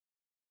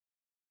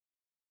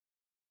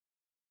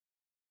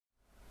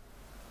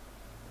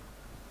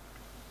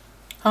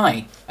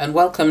Hi, and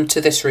welcome to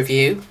this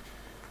review.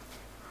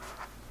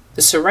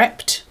 The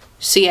SURREPT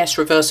CS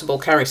reversible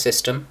carry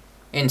system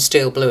in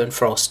steel blue and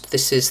frost.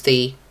 This is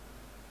the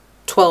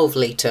 12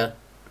 litre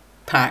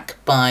pack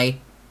by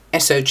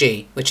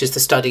SOG, which is the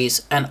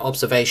Studies and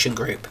Observation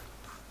Group.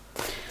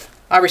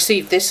 I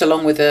received this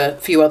along with a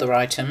few other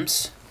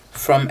items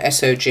from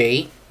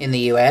SOG in the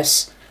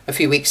US a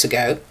few weeks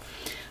ago.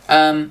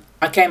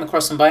 I came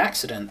across them by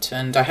accident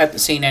and I hadn't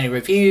seen any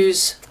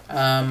reviews,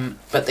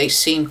 but they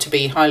seemed to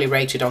be highly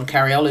rated on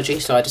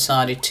Carryology, so I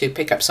decided to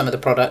pick up some of the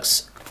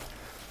products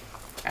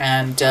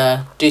and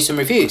do some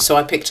reviews. So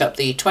I picked up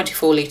the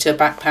 24 litre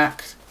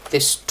backpack,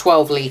 this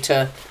 12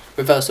 litre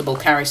reversible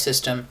carry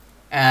system,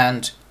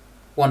 and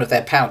one of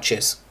their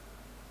pouches.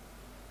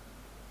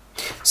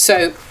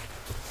 So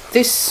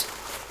this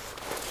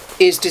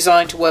is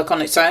designed to work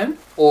on its own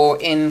or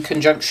in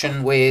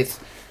conjunction with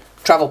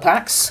travel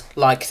packs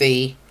like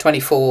the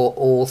 24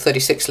 or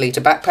 36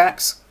 litre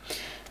backpacks,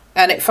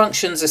 and it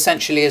functions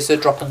essentially as a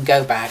drop and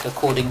go bag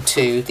according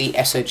to the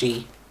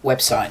SOG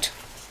website.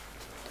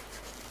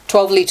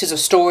 12 litres of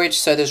storage,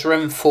 so there's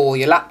room for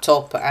your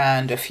laptop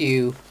and a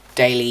few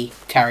daily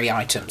carry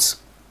items.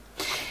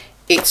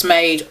 It's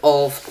made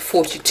of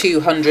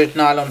 4200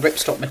 nylon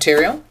ripstop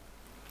material,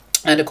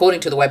 and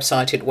according to the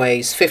website it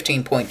weighs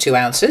 15.2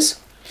 ounces.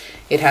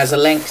 It has a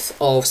length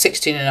of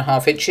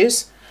 16.5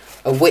 inches,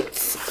 a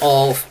width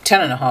of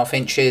 10.5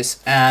 inches,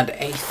 and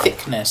a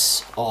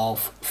thickness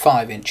of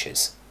 5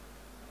 inches.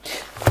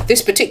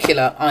 This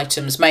particular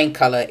item's main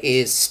colour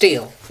is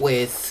steel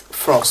with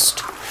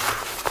frost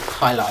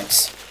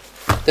highlights.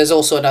 There's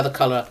also another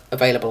colour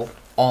available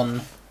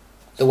on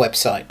the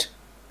website.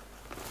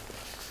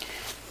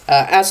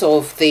 As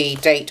of the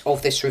date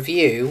of this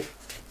review,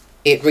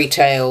 it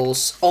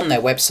retails on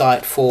their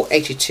website for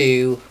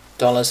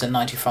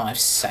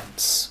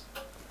 $82.95.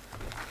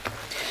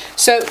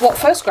 So what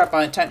first grabbed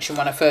my attention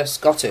when I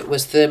first got it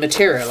was the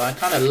material. I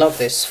kind of love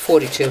this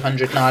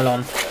 4200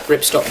 nylon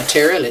ripstop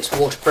material. It's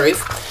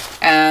waterproof,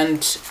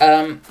 and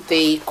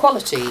the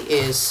quality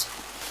is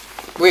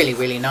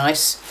really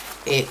nice.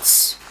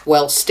 It's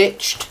well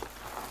stitched.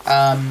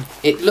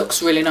 It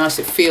looks really nice.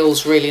 It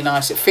feels really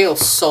nice. It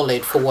feels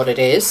solid for what it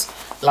is.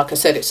 Like I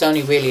said, it's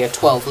only really a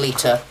 12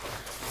 litre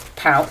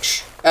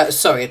pouch. A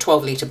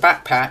 12 litre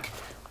backpack.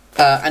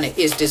 And it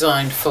is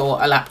designed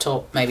for a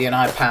laptop, maybe an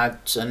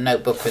iPad, a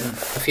notebook and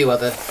a few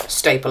other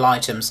staple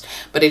items,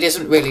 but it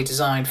isn't really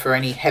designed for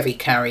any heavy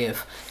carry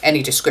of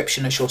any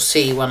description, as you'll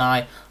see when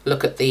I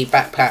look at the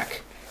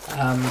backpack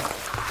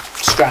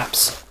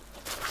straps.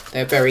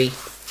 They're very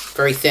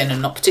thin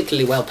and not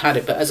particularly well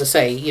padded, but as I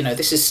say, you know,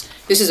 this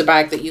is a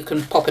bag that you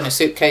can pop in a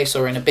suitcase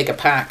or in a bigger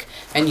pack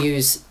and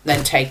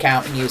then take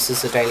out and use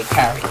as a daily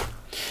carry.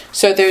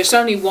 So there's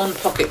only one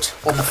pocket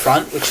on the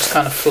front, which is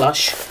kind of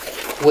flush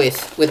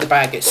with the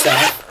bag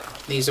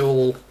itself. These are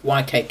all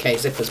YKK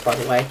zippers, by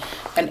the way,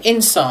 and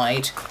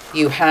inside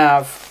you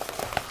have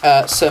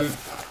some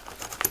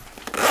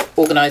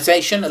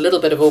organisation, a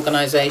little bit of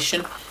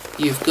organisation.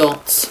 You've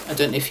got, I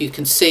don't know if you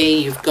can see,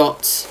 you've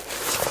got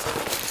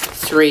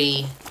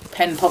 3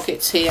 pen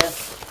pockets here,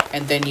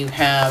 and then you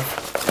have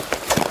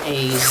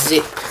a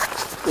zip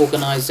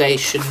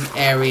organisation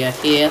area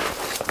here.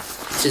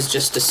 This is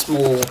just a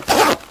small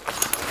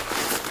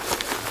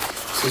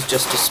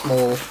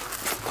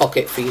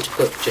pocket for you to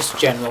put just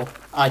general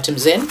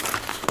items in,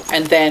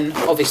 and then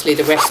obviously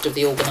the rest of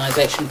the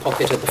organisation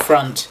pocket at the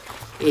front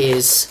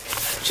is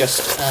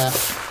just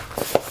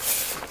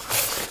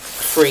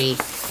free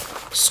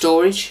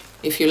storage,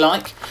 if you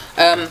like.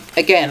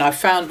 Again, I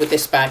found with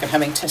this bag, and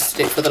having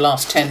tested it for the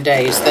last 10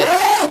 days, that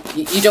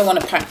you don't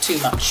want to pack too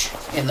much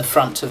in the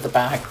front of the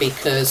bag,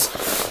 because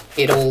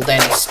it all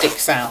then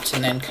sticks out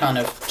and then kind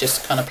of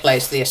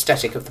plays the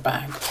aesthetic of the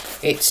bag.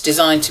 It's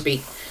designed to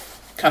be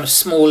kind of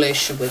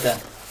smallish with a,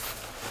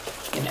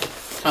 you know,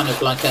 kind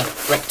of like a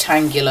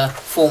rectangular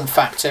form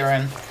factor,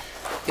 and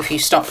if you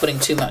start putting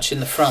too much in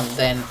the front,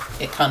 then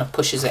it kind of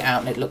pushes it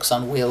out and it looks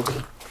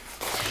unwieldy.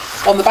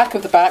 On the back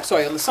of the bag,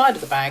 on the side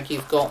of the bag,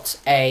 you've got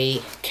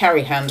a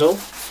carry handle,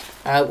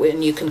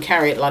 and you can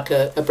carry it like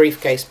a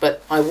briefcase,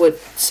 but I would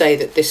say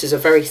that this is a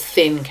very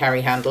thin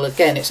carry handle.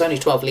 Again, it's only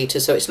 12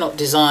 litres, so it's not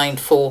designed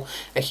for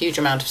a huge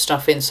amount of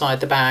stuff inside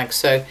the bag,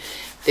 so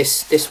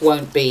this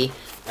won't be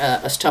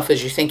as tough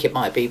as you think it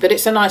might be, but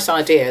it's a nice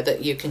idea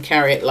that you can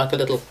carry it like a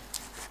little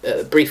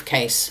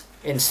briefcase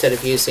instead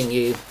of using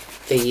the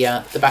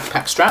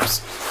backpack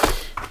straps.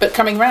 But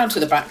coming round to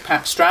the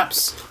backpack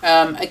straps,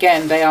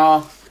 again,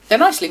 they're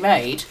nicely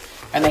made,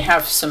 and they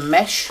have some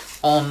mesh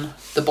on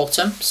the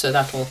bottom, so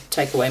that'll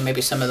take away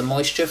maybe some of the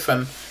moisture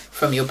from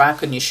your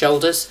back and your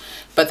shoulders,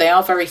 but they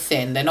are very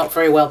thin. They're not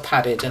very well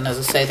padded, and as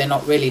I say, they're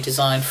not really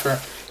designed for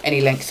any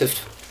length of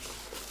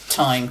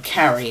time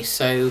carry.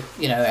 So,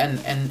 you know,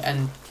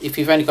 and if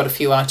you've only got a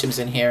few items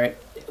in here,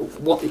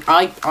 what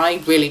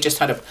I really just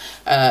had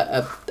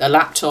a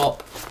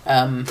laptop,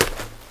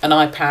 an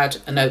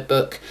iPad, a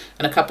notebook,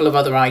 and a couple of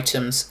other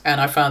items,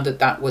 and I found that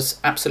that was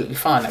absolutely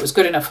fine. That was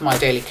good enough for my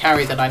daily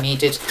carry that I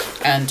needed,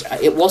 and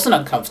it wasn't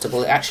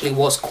uncomfortable. It actually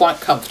was quite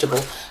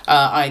comfortable.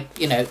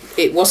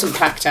 It wasn't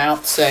packed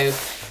out, so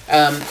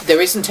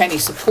there isn't any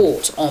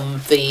support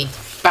on the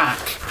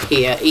back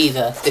here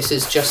either. This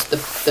is just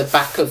the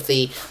back of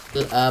the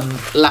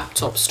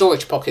laptop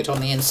storage pocket on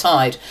the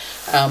inside.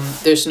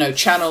 There's no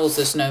channels,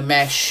 there's no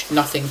mesh,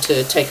 nothing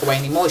to take away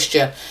any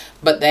moisture.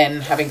 But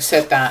then, having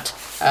said that,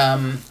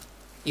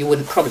 you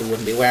probably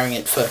wouldn't be wearing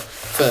it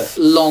for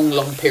long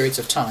periods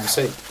of time,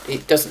 so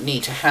it doesn't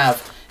need to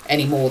have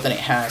any more than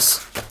it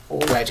has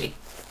already.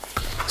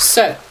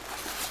 So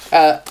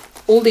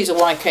all these are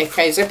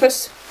YKK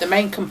zippers. The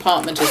main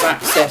compartment is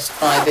accessed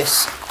by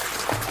this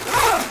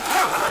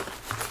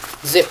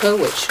zipper,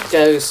 which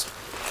goes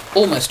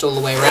almost all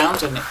the way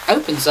around, and it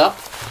opens up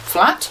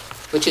flat,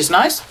 which is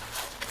nice.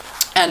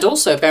 And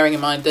also bearing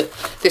in mind that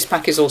this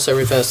pack is also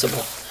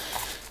reversible.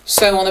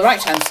 So on the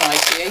right hand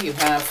side here you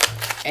have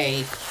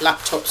a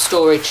laptop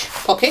storage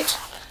pocket,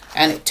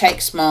 and it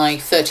takes my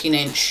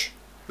 13-inch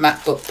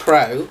MacBook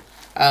Pro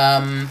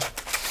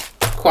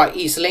quite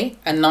easily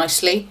and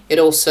nicely. It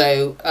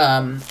also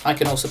I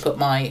can also put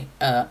my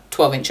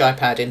 12-inch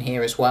iPad in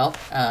here as well,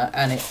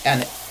 and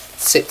it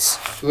sits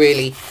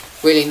really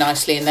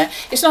nicely in there.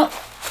 It's not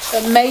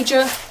a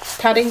major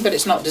padding, but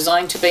it's not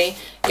designed to be.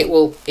 It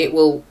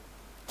will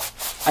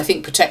I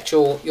think protect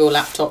your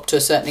laptop to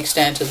a certain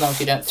extent, as long as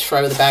you don't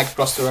throw the bag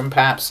across the room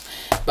perhaps,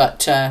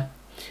 but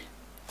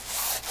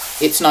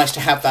it's nice to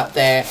have that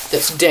there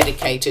that's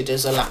dedicated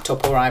as a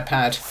laptop or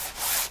iPad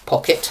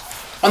pocket.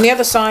 On the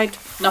other side,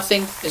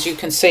 nothing, as you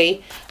can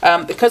see.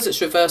 Because it's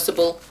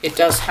reversible, it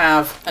does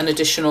have an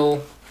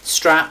additional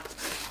strap,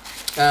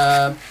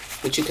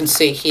 which you can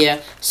see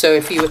here. So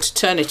if you were to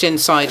turn it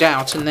inside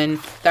out, and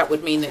then that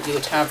would mean that you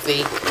would have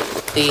the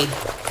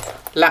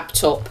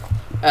laptop,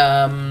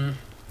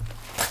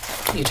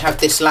 you'd have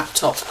this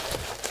laptop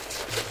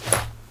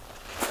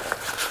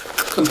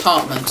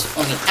compartment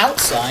on the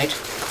outside,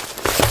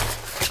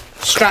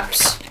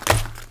 straps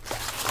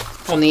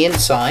on the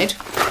inside,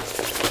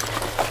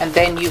 and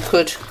then you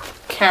could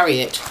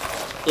carry it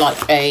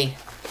like a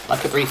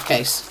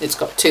briefcase. It's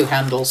got two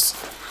handles.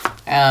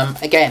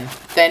 Again,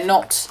 they're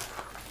not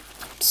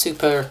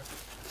super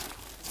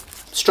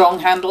strong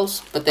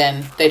handles, but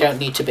then they don't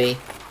need to be,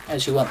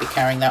 as you won't be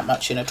carrying that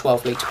much in a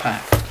 12-litre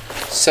pack.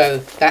 So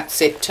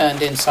that's it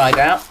turned inside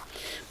out.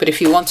 But if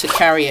you want to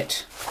carry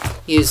it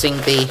using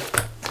the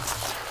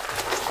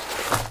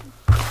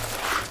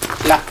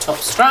laptop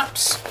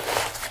straps,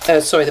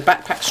 the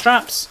backpack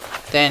straps,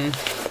 then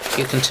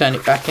you can turn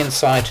it back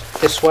inside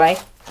this way.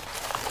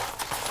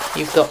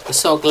 You've got the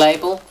SOG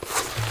label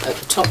at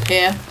the top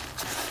here,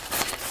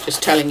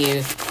 just telling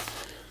you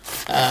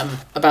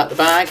about the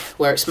bag,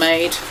 where it's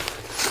made.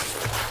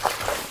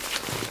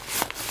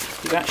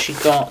 You've actually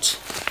got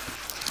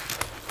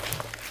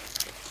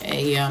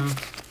a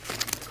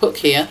hook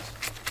here,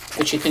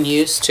 which you can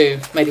use to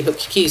maybe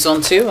hook your keys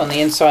onto on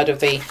the inside of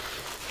the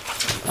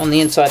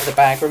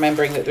bag,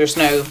 remembering that there's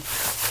no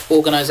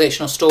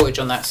organisational storage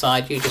on that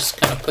side. You just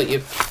kind of put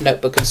your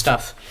notebook and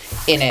stuff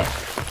in it.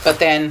 But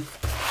then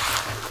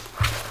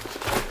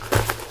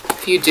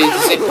if you do the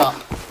zip up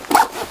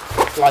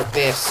like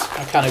this,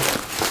 I kind of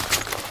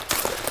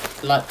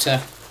like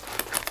to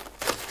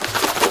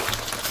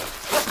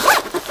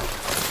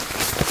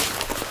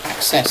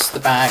access the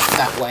bag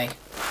that way,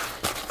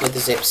 with the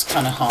zips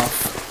kind of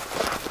half.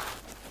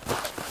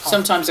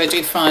 Sometimes I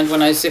do find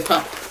when I zip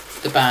up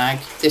the bag,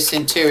 this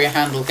interior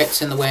handle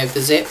gets in the way of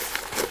the zip,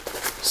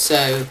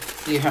 so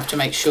you have to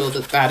make sure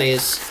that that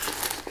is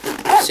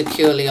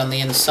securely on the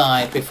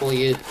inside before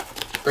you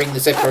bring the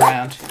zip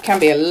around. It can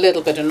be a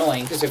little bit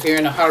annoying, because if you're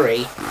in a hurry,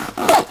 you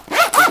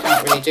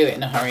can't really do it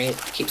in a hurry. It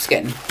keeps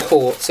getting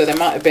caught. So there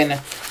might have been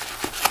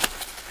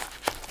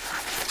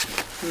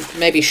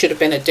maybe should have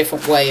been a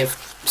different way of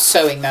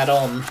sewing that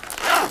on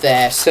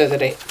there, so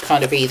that it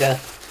kind of either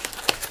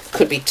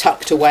could be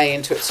tucked away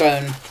into its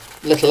own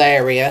little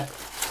area,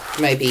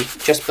 maybe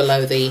just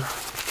below the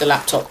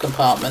laptop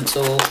compartment,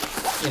 or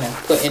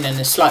put in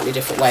a slightly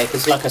different way,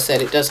 because like I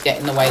said, it does get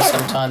in the way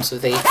sometimes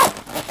of the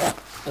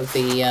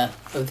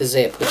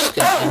zip, which is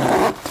going to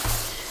annoy.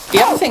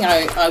 The other thing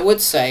I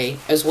would say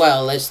as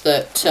well is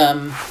that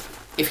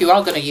if you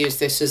are going to use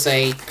this as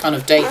a kind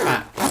of day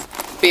pack,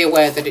 be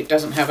aware that it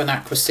doesn't have an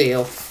aqua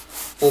seal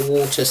or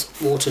water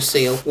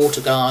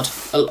guard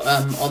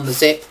on the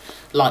zip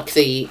like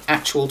the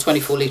actual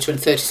 24-litre and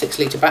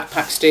 36-litre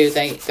backpacks do.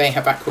 They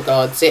have aqua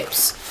guard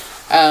zips,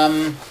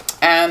 and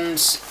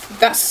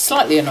that's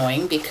slightly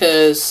annoying,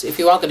 because if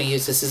you are going to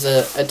use this as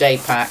a day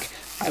pack,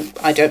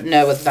 I don't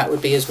know whether that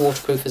would be as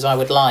waterproof as I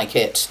would like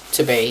it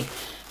to be.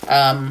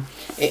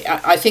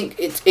 I think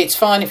it's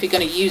fine if you're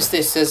going to use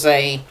this as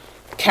a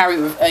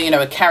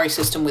carry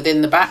system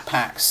within the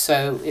backpacks.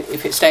 So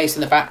if it stays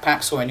in the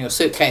backpacks or in your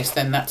suitcase,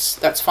 then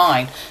that's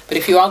fine. But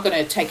if you are going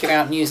to take it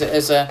out and use it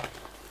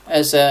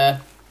as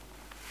a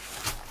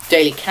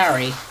daily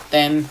carry,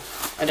 then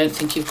I don't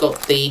think you've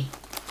got the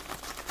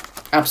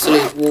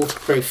absolute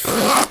waterproof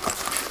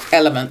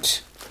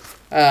element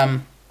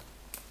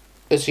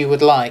as you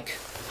would like.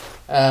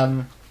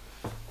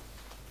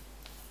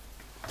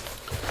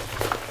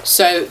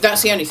 So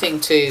that's the only thing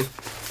to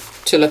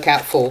look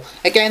out for.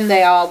 Again,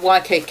 they are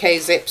YKK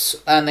zips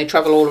and they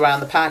travel all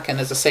around the pack, and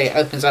as I say, it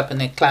opens up in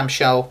a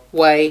clamshell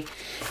way.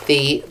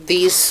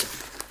 These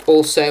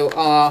also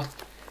are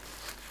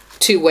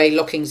two-way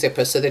locking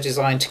zippers, so they're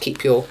designed to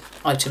keep your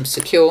items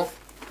secure.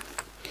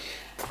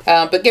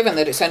 But given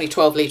that it's only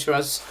 12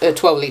 litres,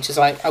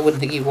 I wouldn't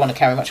think you'd want to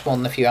carry much more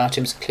than a few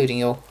items, including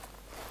your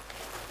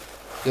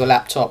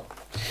laptop.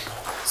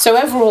 So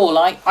overall,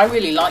 I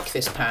really like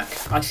this pack.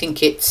 I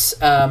think it's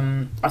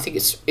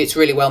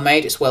really well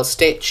made. It's well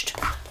stitched.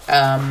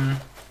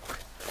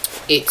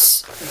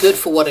 It's good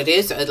for what it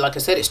is. Like I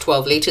said, it's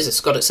 12 litres.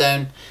 It's got its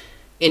own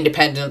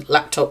independent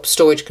laptop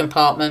storage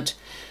compartment.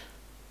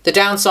 The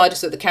downside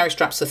is that the carry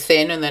straps are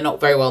thin and they're not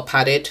very well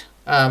padded.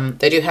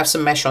 They do have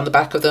some mesh on the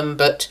back of them,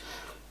 but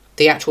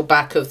the actual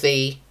back of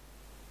the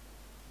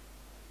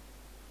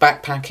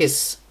backpack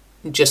is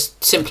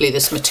just simply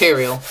this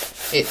material.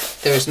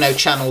 There is no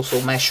channels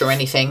or mesh or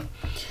anything.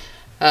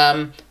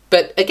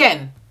 But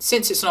again,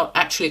 since it's not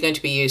actually going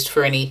to be used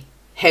for any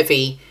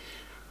heavy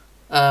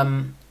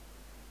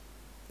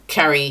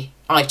carry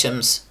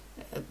items,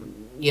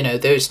 you know,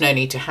 there is no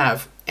need to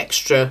have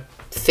extra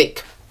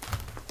thick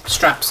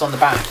straps on the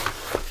back.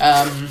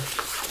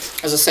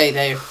 As I say,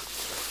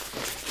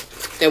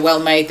 they're well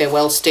made, they're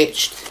well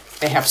stitched,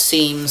 they have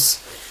seams.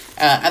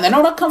 And they're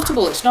not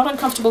uncomfortable. It's not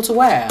uncomfortable to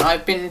wear.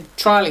 I've been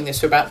trialling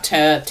this for about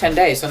 10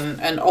 days,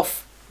 and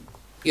off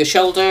your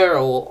shoulder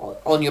or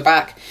on your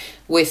back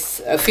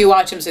with a few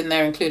items in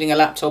there, including a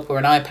laptop or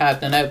an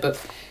iPad and a notebook.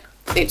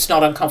 It's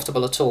not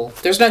uncomfortable at all.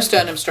 There's no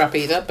sternum strap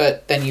either,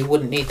 but then you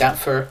wouldn't need that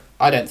for,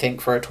 I don't think,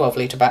 for a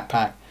 12-litre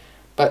backpack.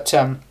 But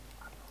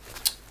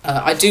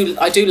I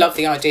do love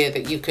the idea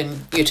that you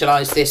can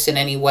utilise this in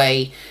any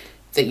way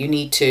that you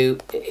need to,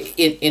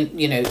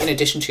 in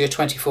addition to your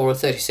 24 or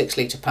 36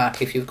 litre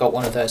pack, if you've got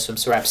one of those from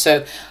SURREPT.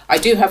 So I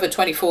do have a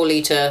 24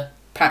 litre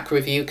pack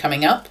review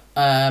coming up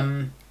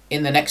in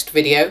the next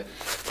video,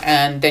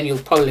 and then you'll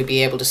probably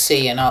be able to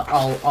see, and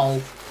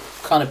I'll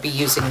kind of be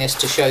using this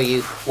to show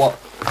you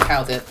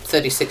how the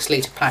 36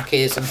 litre pack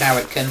is and how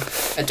it can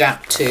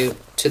adapt to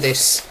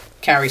this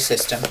carry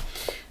system.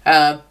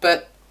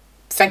 But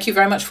thank you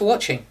very much for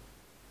watching.